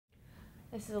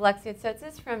This is Alexia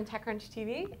Tsotzis from TechCrunch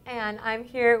TV, and I'm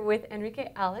here with Enrique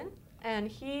Allen, and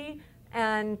he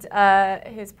and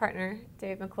his partner,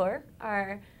 Dave McClure,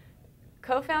 are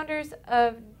co-founders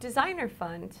of Designer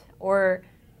Fund, or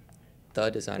The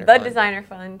Designer Fund. Designer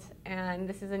Fund, and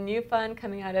this is a new fund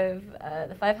coming out of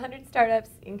the 500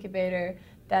 Startups Incubator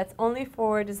that's only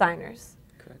for designers.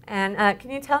 Correct. And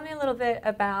can you tell me a little bit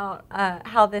about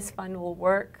how this fund will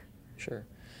work? Sure.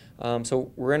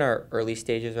 So we're in our early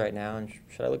stages right now, and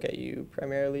should I look at you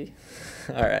primarily?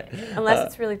 All right. Unless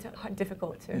it's really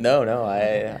difficult to. No,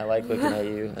 I like looking at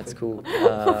you. That's cool.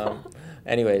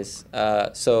 Anyways,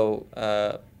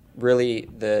 really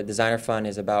the Designer Fund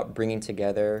is about bringing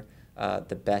together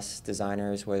the best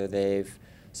designers, whether they've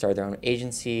started their own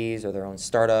agencies or their own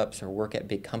startups or work at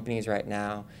big companies right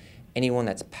now. Anyone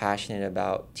that's passionate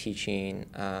about teaching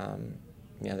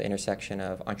the intersection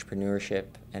of entrepreneurship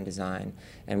and design.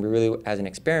 And we really, as an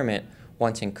experiment,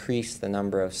 want to increase the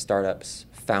number of startups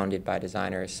founded by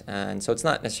designers. And so it's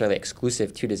not necessarily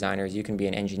exclusive to designers. You can be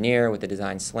an engineer with a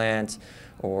design slant,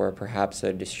 or perhaps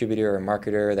a distributor or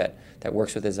marketer that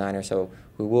works with designers. So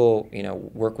we will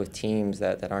work with teams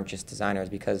that aren't just designers,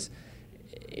 because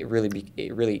it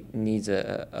really needs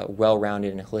a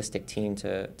well-rounded and holistic team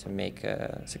to make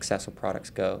successful products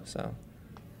go.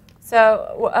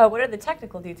 So what are the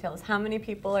technical details? How many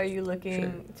people are you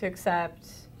looking to accept?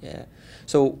 Yeah.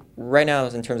 So right now,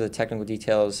 in terms of the technical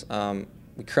details,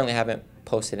 we currently haven't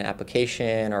posted an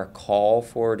application or a call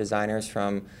for designers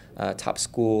from top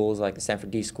schools like the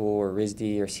Stanford D School or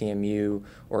RISD or CMU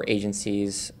or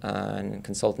agencies and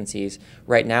consultancies.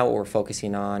 Right now, what we're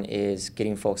focusing on is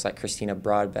getting folks like Christina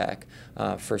Broadbeck,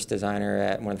 one of the first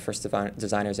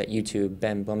designers at YouTube,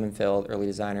 Ben Blumenfeld, early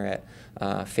designer at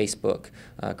Facebook,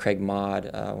 Craig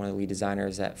Maud, one of the lead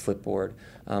designers at Flipboard.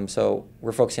 So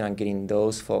we're focusing on getting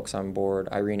those folks on board.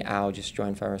 Irene Au just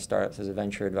joined 500 Startups as a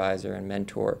venture advisor and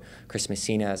mentor. Chris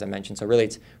Messina, as I mentioned. So really,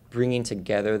 it's bringing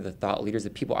together the thought leaders, the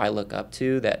people I look up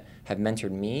to that have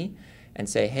mentored me, and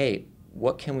say, hey,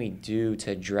 what can we do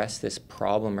to address this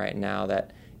problem right now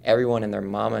that everyone and their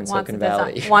mama in Silicon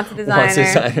Valley wants a designer. wants a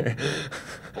designer.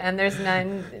 And there's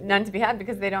none to be had,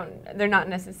 because they're not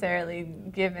necessarily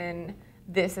given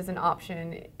this as an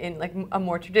option in like a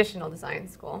more traditional design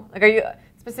school. Like, are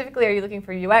you looking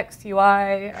for UX,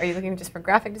 UI? Are you looking just for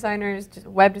graphic designers, just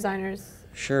web designers?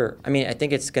 Sure. I mean, I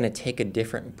think it's going to take a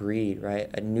different breed, right?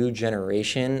 A new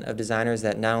generation of designers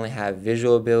that not only have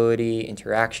visual ability,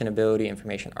 interaction ability,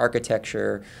 information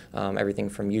architecture, everything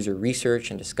from user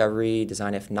research and discovery,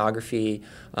 design ethnography,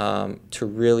 to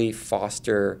really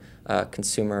foster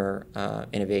consumer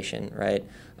innovation, right?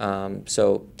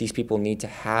 So these people need to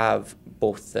have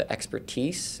both the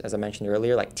expertise, as I mentioned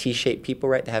earlier, like T-shaped people,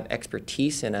 right? They have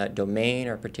expertise in a domain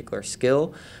or a particular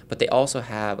skill, but they also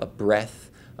have a breadth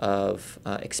of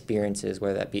experiences,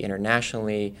 whether that be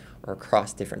internationally or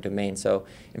across different domains. So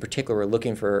in particular, we're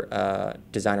looking for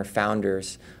designer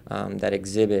founders that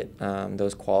exhibit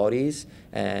those qualities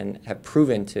and have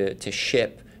proven to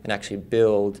ship and actually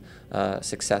build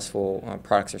successful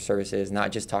products or services,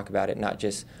 not just talk about it, not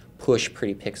just push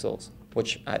pretty pixels,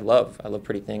 which I love. I love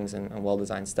pretty things and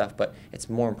well-designed stuff, but it's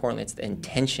more importantly, it's the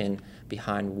intention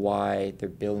behind why they're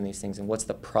building these things and what's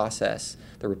the process,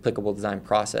 the replicable design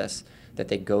process that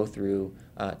they go through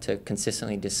to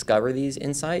consistently discover these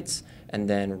insights and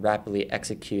then rapidly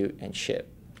execute and ship.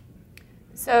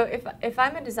 So if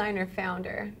I'm a designer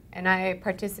founder and I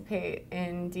participate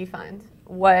in D-Fund,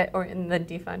 what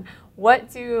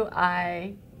do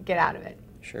I get out of it?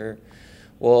 Sure.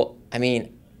 Well, I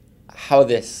mean,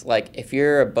 if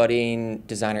you're a budding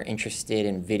designer interested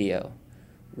in video,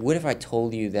 what if I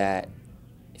told you that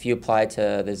if you applied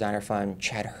to the Designer Fund,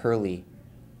 Chad Hurley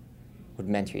would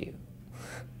mentor you?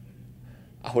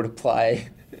 I would apply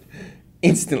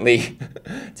instantly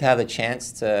to have the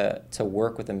chance to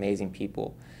work with amazing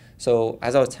people. So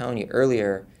as I was telling you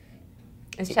earlier,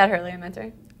 is Chad Hurley a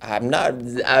mentor? I'm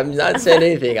not saying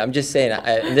anything. I'm just saying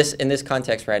in this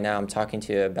context right now, I'm talking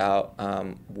to you about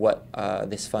what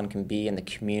this fund can be and the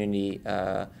community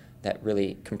that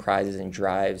really comprises and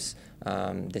drives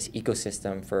this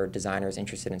ecosystem for designers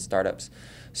interested in startups.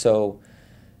 So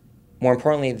more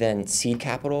importantly than seed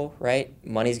capital, right?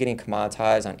 Money's getting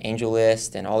commoditized on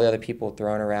AngelList and all the other people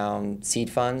throwing around seed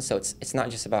funds. So it's not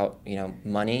just about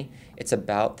money. It's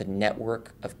about the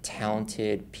network of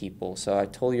talented people. So I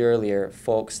told you earlier,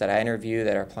 folks that I interview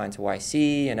that are applying to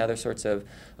YC and other sorts of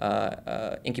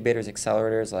incubators,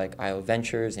 accelerators like IO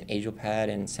Ventures and AngelPad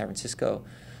in San Francisco.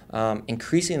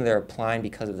 Increasingly, they're applying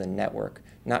because of the network.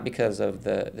 not because of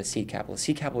the seed capital.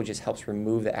 Seed capital just helps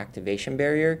remove the activation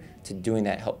barrier to doing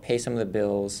that, help pay some of the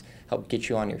bills, help get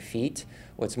you on your feet.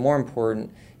 What's more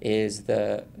important is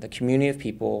the community of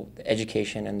people, the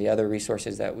education, and the other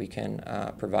resources that we can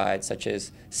provide, such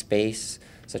as space,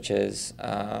 such as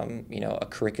a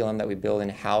curriculum that we build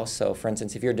in-house. So for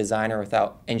instance, if you're a designer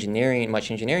without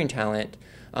much engineering talent,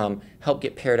 help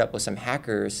get paired up with some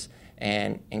hackers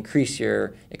and increase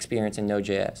your experience in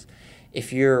Node.js.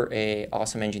 If you're an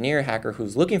awesome engineer hacker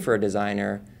who's looking for a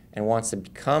designer and wants to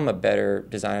become a better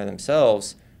designer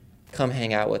themselves, come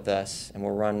hang out with us, and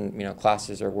we'll run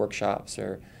classes or workshops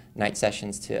or night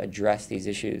sessions to address these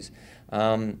issues.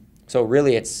 So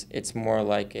really, it's more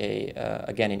like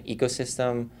again, an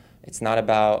ecosystem. It's not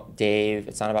about Dave.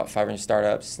 It's not about 500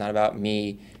 startups. It's not about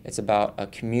me. It's about a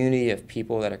community of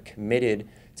people that are committed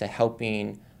to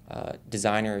helping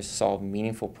designers solve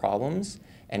meaningful problems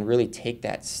and really take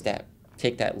that step,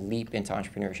 take that leap into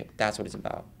entrepreneurship. That's what it's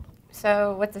about.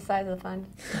 So what's the size of the fund?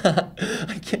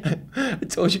 I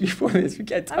told you before this, we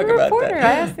can't talk I'm a about reporter. that.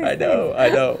 I asked these I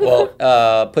know.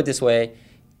 Well, put this way,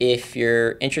 if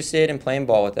you're interested in playing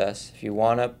ball with us, if you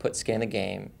want to put skin in the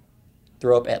game,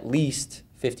 throw up at least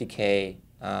 $50K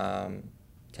to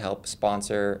help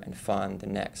sponsor and fund the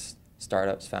next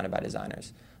startups founded by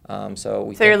designers.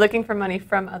 So you're looking for money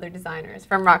from other designers,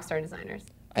 from rockstar designers,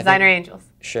 designer angels.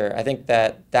 Sure. I think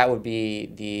that would be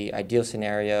the ideal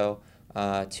scenario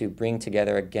to bring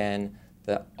together, again,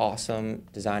 the awesome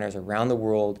designers around the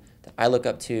world that I look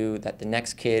up to, that the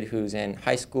next kid who's in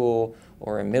high school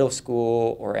or in middle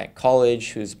school or at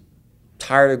college who's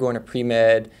tired of going to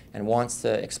pre-med and wants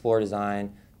to explore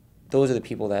design, those are the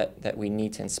people that we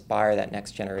need to inspire that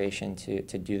next generation to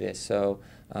do this. So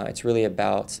it's really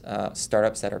about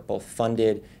startups that are both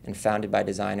funded and founded by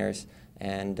designers,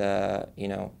 and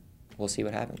we'll see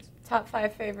what happens. Top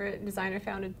 5 favorite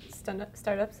designer-founded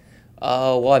startups?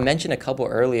 Well, I mentioned a couple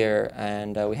earlier,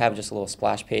 and we have just a little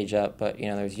splash page up, but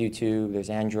there's YouTube, there's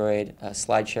Android,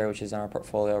 SlideShare, which is in our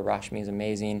portfolio. Rashmi is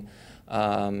amazing.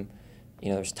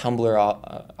 There's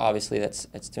Tumblr, obviously,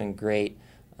 that's doing great.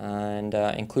 And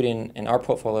including in our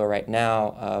portfolio right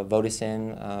now,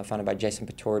 Vodacin, founded by Jason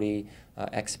Patorti,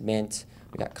 ex-Mint.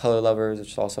 We got Color Lovers,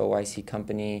 which is also a YC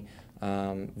company.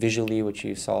 Visually, which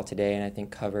you saw today and I think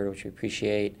covered, which we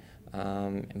appreciate.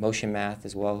 Motion Math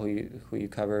as well, who you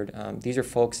covered. These are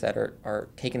folks that are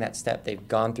taking that step. They've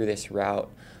gone through this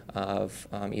route of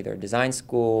either design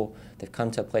school, they've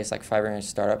come to a place like 500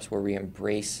 Startups where we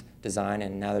embrace design,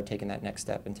 and now they're taking that next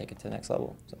step and take it to the next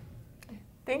level. So.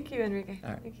 Thank you, Enrique. All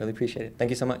right, really appreciate it.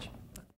 Thank you so much.